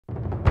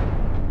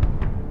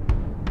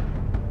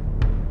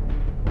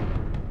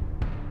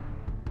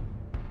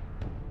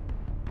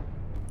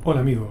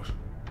Hola amigos,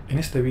 en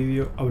este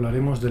vídeo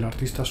hablaremos del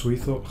artista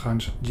suizo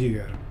H.R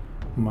Giger,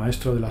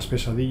 maestro de las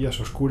pesadillas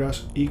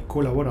oscuras y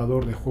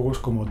colaborador de juegos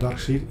como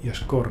Darkseed y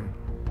Scorn,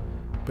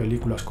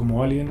 películas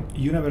como Alien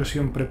y una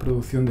versión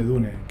preproducción de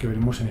Dune que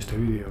veremos en este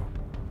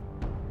vídeo.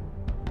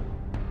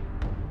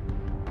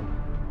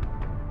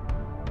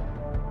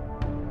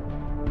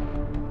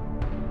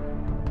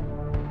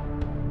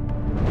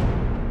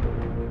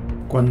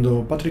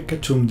 Cuando Patrick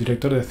Ketchum,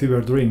 director de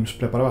Cyber Dreams,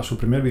 preparaba su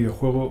primer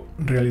videojuego,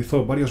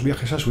 realizó varios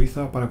viajes a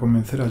Suiza para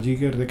convencer a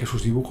Giger de que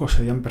sus dibujos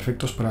serían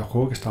perfectos para el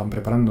juego que estaban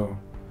preparando.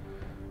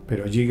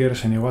 Pero Giger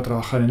se negó a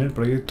trabajar en el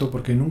proyecto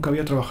porque nunca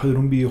había trabajado en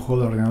un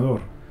videojuego de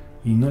ordenador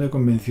y no le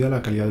convencía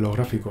la calidad de los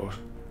gráficos.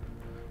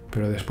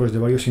 Pero después de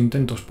varios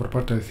intentos por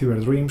parte de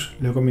Cyber Dreams,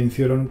 le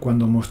convencieron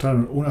cuando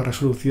mostraron una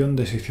resolución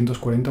de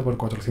 640 x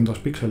 400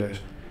 píxeles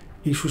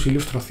y sus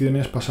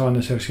ilustraciones pasaban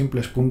de ser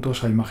simples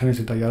puntos a imágenes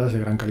detalladas de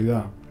gran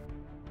calidad.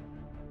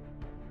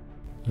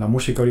 La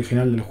música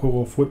original del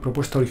juego fue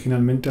propuesta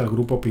originalmente al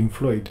grupo Pink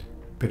Floyd,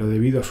 pero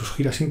debido a sus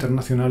giras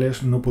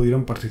internacionales no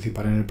pudieron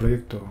participar en el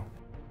proyecto.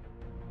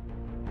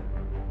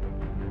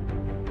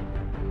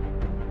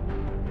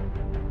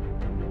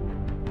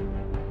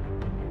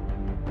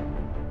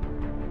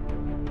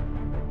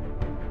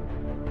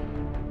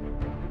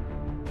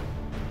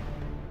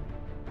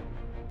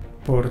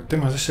 Por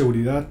temas de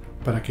seguridad,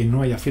 para que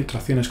no haya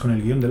filtraciones con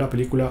el guión de la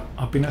película,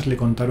 apenas le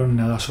contaron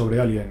nada sobre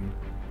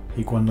Alien.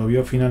 Y cuando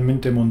vio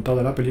finalmente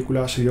montada la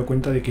película se dio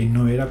cuenta de que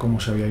no era como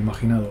se había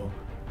imaginado.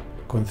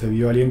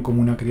 Concebió a Alien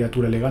como una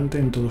criatura elegante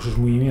en todos sus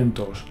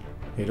movimientos,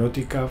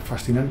 erótica,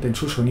 fascinante en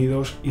sus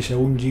sonidos y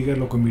según Giger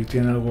lo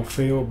convirtió en algo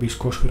feo,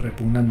 viscoso y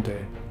repugnante.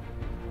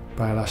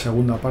 Para la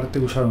segunda parte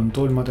usaron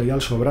todo el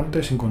material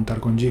sobrante sin contar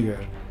con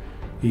Giger.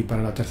 Y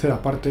para la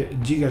tercera parte,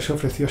 Giger se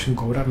ofreció sin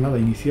cobrar nada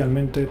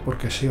inicialmente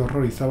porque se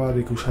horrorizaba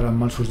de que usaran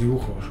mal sus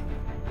dibujos.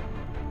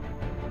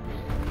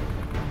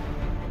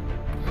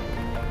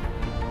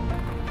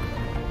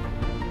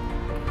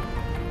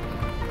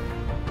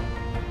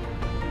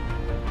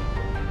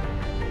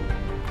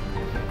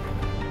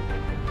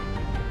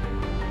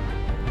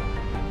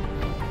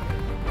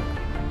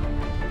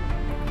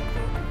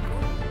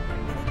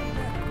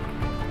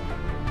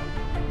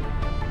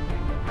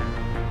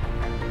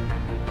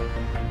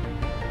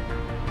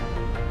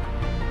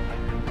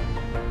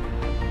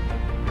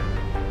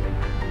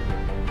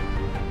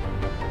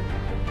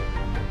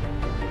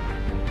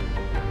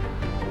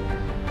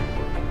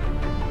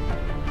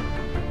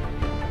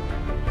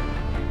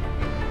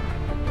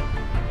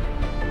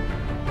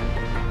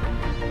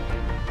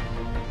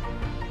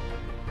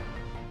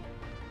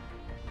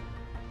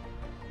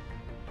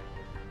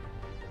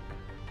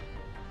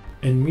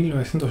 En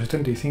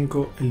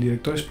 1975, el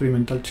director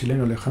experimental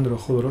chileno Alejandro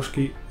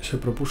Jodorowsky se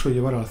propuso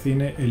llevar al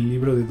cine el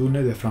libro de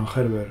Dune de Frank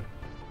Herbert.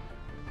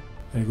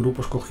 El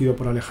grupo escogido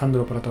por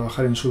Alejandro para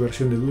trabajar en su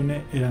versión de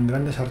Dune eran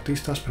grandes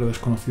artistas pero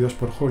desconocidos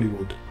por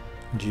Hollywood,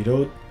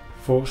 Giraud,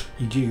 V.O.S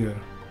y Giger,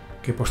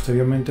 que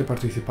posteriormente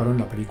participaron en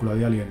la película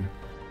de Alien.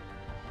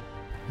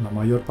 La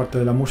mayor parte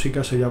de la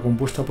música sería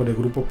compuesta por el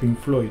grupo Pink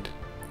Floyd,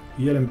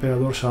 y el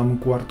emperador Sam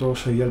IV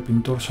sería el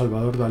pintor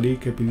Salvador Dalí,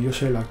 que pidió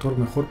ser el actor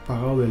mejor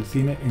pagado del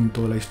cine en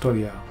toda la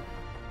historia.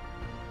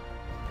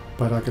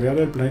 Para crear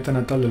el planeta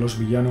natal de los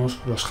villanos,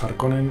 los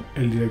Harkonnen,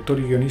 el director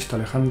y guionista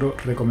Alejandro,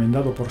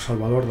 recomendado por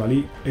Salvador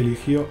Dalí,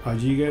 eligió a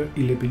Giger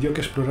y le pidió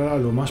que explorara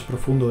lo más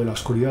profundo de la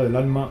oscuridad del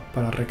alma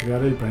para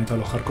recrear el planeta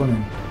de los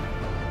Harkonnen.